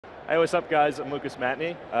Hey, what's up guys? I'm Lucas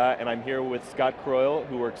Matney, and I'm here with Scott Croyle,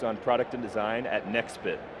 who works on product and design at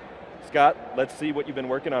Nextbit. Scott, let's see what you've been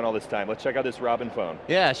working on all this time. Let's check out this Robin phone.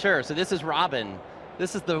 Yeah, sure, so this is Robin.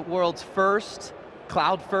 This is the world's first,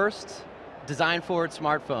 cloud-first, design-forward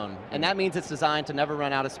smartphone, and that means it's designed to never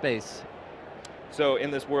run out of space. So in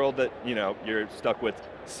this world that you're stuck with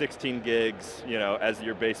 16 gigs, as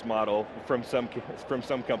your base model from some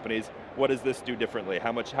companies, what does this do differently?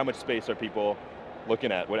 How much space are people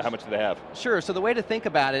looking at? How much do they have? Sure, so the way to think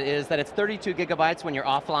about it is that it's 32 gigabytes when you're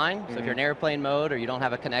offline, so if you're in airplane mode or you don't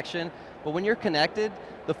have a connection, but when you're connected,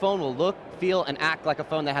 the phone will look, feel, and act like a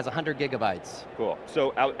phone that has 100 gigabytes. Cool,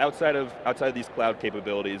 so outside of these cloud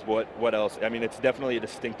capabilities, what else? I mean, it's definitely a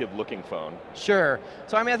distinctive looking phone. Sure,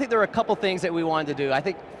 so I think there are a couple things that we wanted to do. I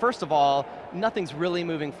think, first of all, nothing's really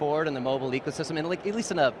moving forward in the mobile ecosystem, and at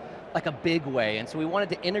least in a big way, and so we wanted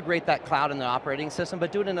to integrate that cloud in the operating system,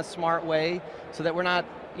 but do it in a smart way, so that we're not,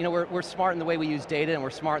 we're smart in the way we use data, and we're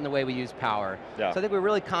smart in the way we use power. Yeah. So I think we're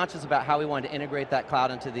really conscious about how we wanted to integrate that cloud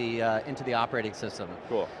into the operating system.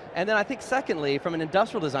 Cool. And then I think secondly, from an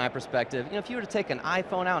industrial design perspective, if you were to take an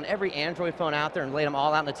iPhone out and every Android phone out there and lay them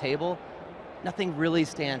all out on the table, nothing really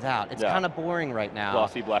stands out. It's kind of boring right now.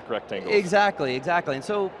 Glossy black rectangles. Exactly, and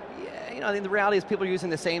so, I think the reality is people are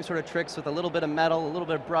using the same sort of tricks with a little bit of metal, a little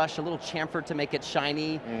bit of brush, a little chamfer to make it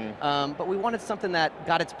shiny, but we wanted something that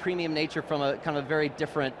got its premium nature from a kind of a very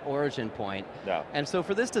different origin point. Yeah. And so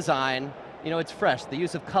for this design, it's fresh. The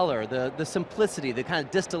use of color, the simplicity, the kind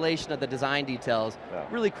of distillation of the design details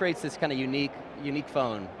really creates this kind of unique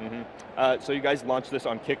phone. So you guys launched this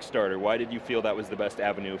on Kickstarter. Why did you feel that was the best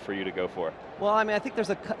avenue for you to go for? Well, I think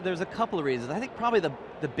there's a couple of reasons. I think probably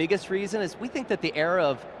the biggest reason is we think that the era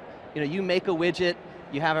of, you make a widget,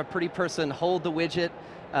 you have a pretty person hold the widget,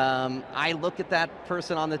 I look at that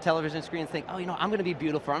person on the television screen and think, oh, I'm going to be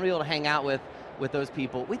beautiful, I'm going to be able to hang out with those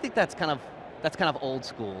people. We think that's kind of old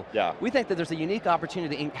school. Yeah. We think that there's a unique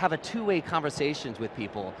opportunity to have a two-way conversations with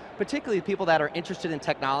people, particularly people that are interested in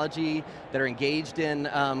technology, that are engaged in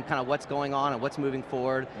kind of what's going on and what's moving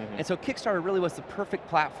forward. And so Kickstarter really was the perfect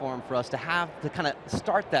platform for us to kind of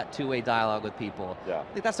start that two-way dialogue with people. Yeah.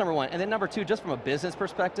 I think that's number one. And then number two, just from a business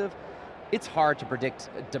perspective, it's hard to predict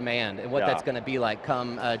demand and what that's going to be like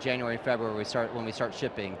come January and February when we start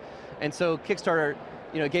shipping. And so Kickstarter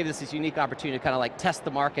gave us this unique opportunity to kind of like test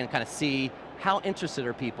the market and kind of see how interested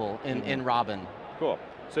are people in Robin. Cool.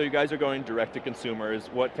 So you guys are going direct to consumers.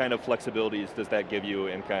 What kind of flexibilities does that give you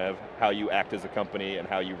in kind of how you act as a company and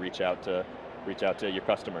how you reach out to your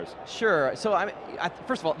customers? Sure, so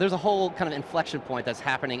first of all, there's a whole kind of inflection point that's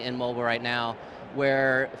happening in mobile right now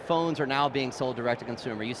where phones are now being sold direct to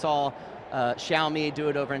consumer. You saw Xiaomi do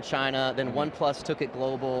it over in China, then OnePlus took it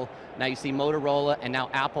global, now you see Motorola and now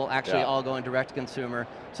Apple actually all going direct to consumer.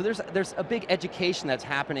 So there's a big education that's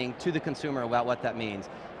happening to the consumer about what that means.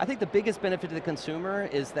 I think the biggest benefit to the consumer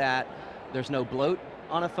is that there's no bloat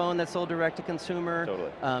on a phone that's sold direct to consumer.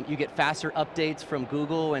 Totally. You get faster updates from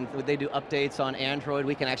Google, and when they do updates on Android,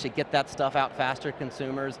 we can actually get that stuff out faster to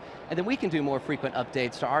consumers, and then we can do more frequent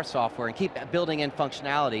updates to our software and keep building in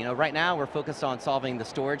functionality. Right now we're focused on solving the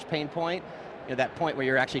storage pain point, that point where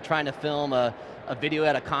you're actually trying to film a video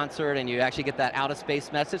at a concert and you actually get that out of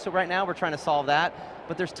space message. So right now we're trying to solve that,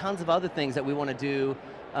 but there's tons of other things that we want to do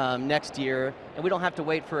next year, and we don't have to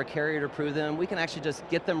wait for a carrier to approve them. We can actually just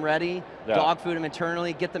get them ready, dog food them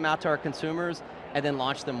internally, get them out to our consumers, and then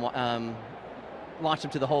launch them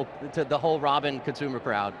to the whole Robin consumer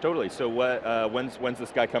crowd. Totally. So when's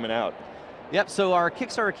this guy coming out? Yep. So our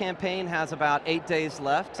Kickstarter campaign has about 8 days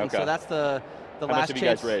left, and so that's the last chance. How much have you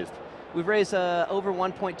guys raised? We've raised over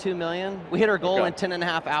 1.2 million. We hit our goal in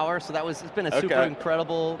 10.5 hours, so it's been a super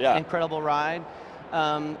incredible ride.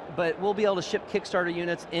 But we'll be able to ship Kickstarter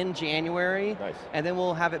units in January, and then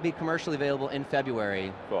we'll have it be commercially available in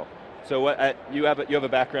February. Cool. So you have a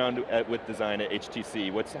background with design at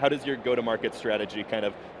HTC. How does your go-to-market strategy kind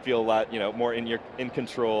of feel a lot more in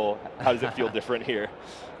control? How does it feel different here?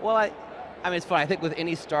 Well, it's fun. I think with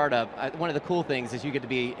any startup, one of the cool things is you get to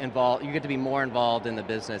be involved. You get to be more involved in the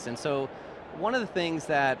business, and so one of the things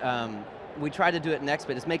that we try to do at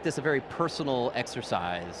Nextbit is make this a very personal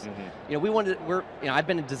exercise. I've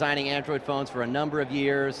been designing Android phones for a number of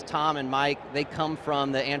years. Tom and Mike, they come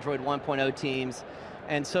from the Android 1.0 teams,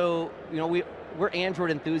 and so we're Android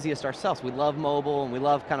enthusiasts ourselves. We love mobile, and we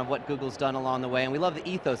love kind of what Google's done along the way, and we love the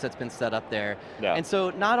ethos that's been set up there. Yeah. And so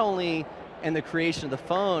not only in the creation of the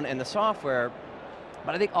phone and the software,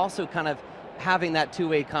 but I think also kind of having that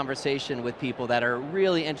two-way conversation with people that are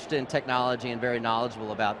really interested in technology and very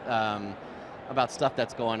knowledgeable about stuff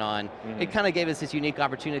that's going on. It kind of gave us this unique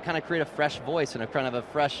opportunity to kind of create a fresh voice and a kind of a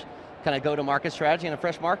fresh kind of go-to-market strategy and a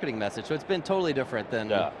fresh marketing message. So it's been totally different than,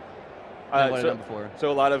 than what I've done before.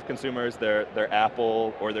 So a lot of consumers, they're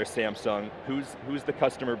Apple or they're Samsung. Who's the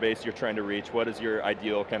customer base you're trying to reach? What does your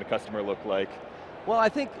ideal kind of customer look like? Well, I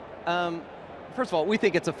think, first of all, we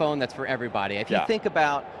think it's a phone that's for everybody. If you think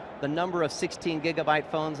about the number of 16 gigabyte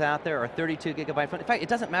phones out there or 32 gigabyte phones, in fact, it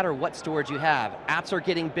doesn't matter what storage you have. Apps are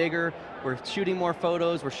getting bigger, we're shooting more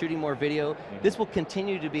photos, we're shooting more video. This will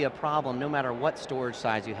continue to be a problem no matter what storage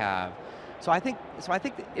size you have. So I think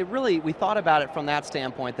it really, we thought about it from that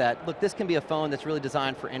standpoint that, look, this can be a phone that's really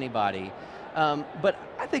designed for anybody. But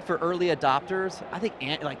I think for early adopters, I think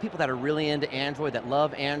like people that are really into Android, that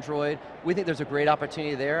love Android, we think there's a great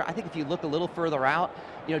opportunity there. I think if you look a little further out,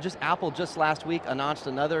 Apple just last week announced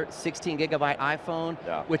another 16 gigabyte iPhone,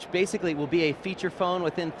 which basically will be a feature phone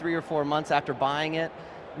within 3 or 4 months after buying it.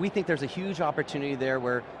 We think there's a huge opportunity there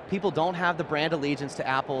where people don't have the brand allegiance to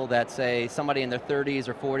Apple that, say, somebody in their 30s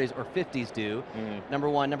or 40s or 50s do, number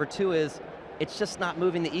one. Number two is, it's just not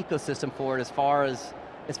moving the ecosystem forward as far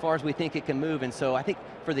as we think it can move. And so I think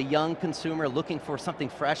for the young consumer looking for something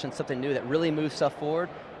fresh and something new that really moves stuff forward,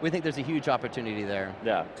 we think there's a huge opportunity there.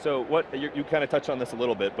 Yeah, so you kind of touched on this a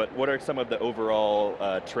little bit, but what are some of the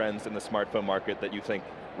overall trends in the smartphone market that you think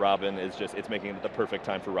Robin it's making it the perfect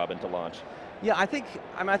time for Robin to launch? Yeah, I think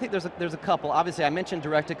there's a couple. Obviously, I mentioned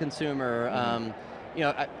direct to consumer.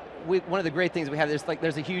 One of the great things we have is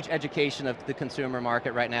there's a huge education of the consumer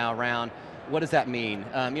market right now around what does that mean.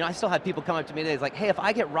 I still have people come up to me today, it's like, hey, if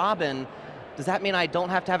I get Robin, does that mean I don't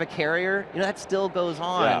have to have a carrier? That still goes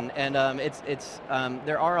on, and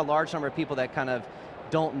there are a large number of people that kind of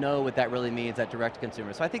don't know what that really means, that direct to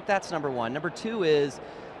consumer. So I think that's number one. Number two is,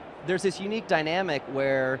 there's this unique dynamic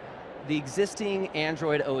where the existing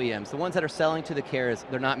Android OEMs, the ones that are selling to the carriers,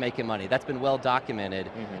 they're not making money. That's been well documented.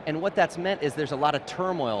 And what that's meant is there's a lot of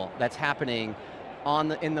turmoil that's happening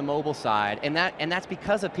in the mobile side, and that's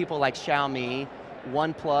because of people like Xiaomi,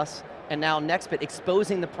 OnePlus, and now Nextbit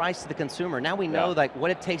exposing the price to the consumer. Now we know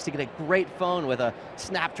what it takes to get a great phone with a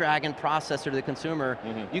Snapdragon processor to the consumer.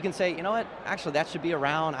 You can say, you know what, actually that should be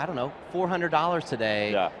around, I don't know, $400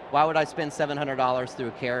 today. Why would I spend $700 through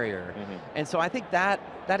a carrier? And so I think that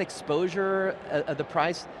exposure of the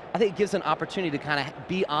price, I think it gives an opportunity to kind of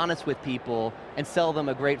be honest with people and sell them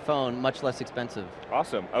a great phone, much less expensive.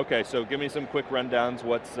 Awesome, okay, so give me some quick rundowns.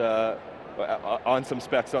 What's on some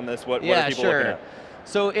specs on this? What are people looking at?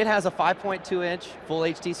 So it has a 5.2 inch full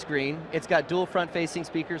HD screen. It's got dual front facing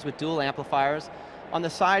speakers with dual amplifiers. On the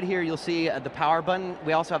side here you'll see the power button.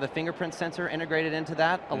 We also have a fingerprint sensor integrated into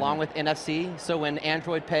that along with NFC. So when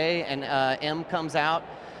Android Pay and M comes out,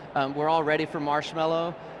 we're all ready for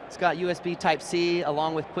Marshmallow. It's got USB Type-C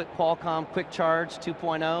along with Qualcomm Quick Charge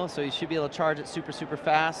 2.0, so you should be able to charge it super, super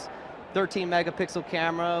fast. 13 megapixel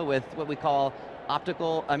camera with what we call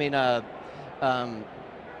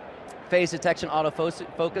phase detection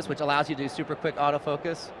autofocus, which allows you to do super quick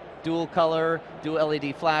autofocus. Dual color, dual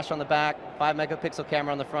LED flash on the back, 5 megapixel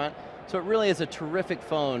camera on the front. So it really is a terrific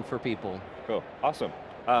phone for people. Cool, awesome.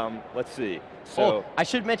 Let's see. So I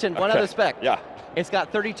should mention one other spec. Yeah. It's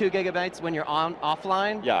got 32 gigabytes when you're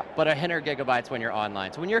offline, but 100 gigabytes when you're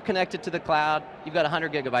online. So when you're connected to the cloud, you've got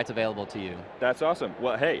 100 gigabytes available to you. That's awesome.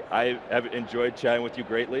 Well, hey, I have enjoyed chatting with you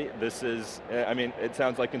greatly. This is, it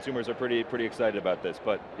sounds like consumers are pretty excited about this,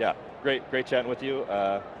 but yeah, great chatting with you.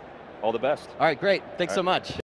 All the best. All right, great. Thanks so much.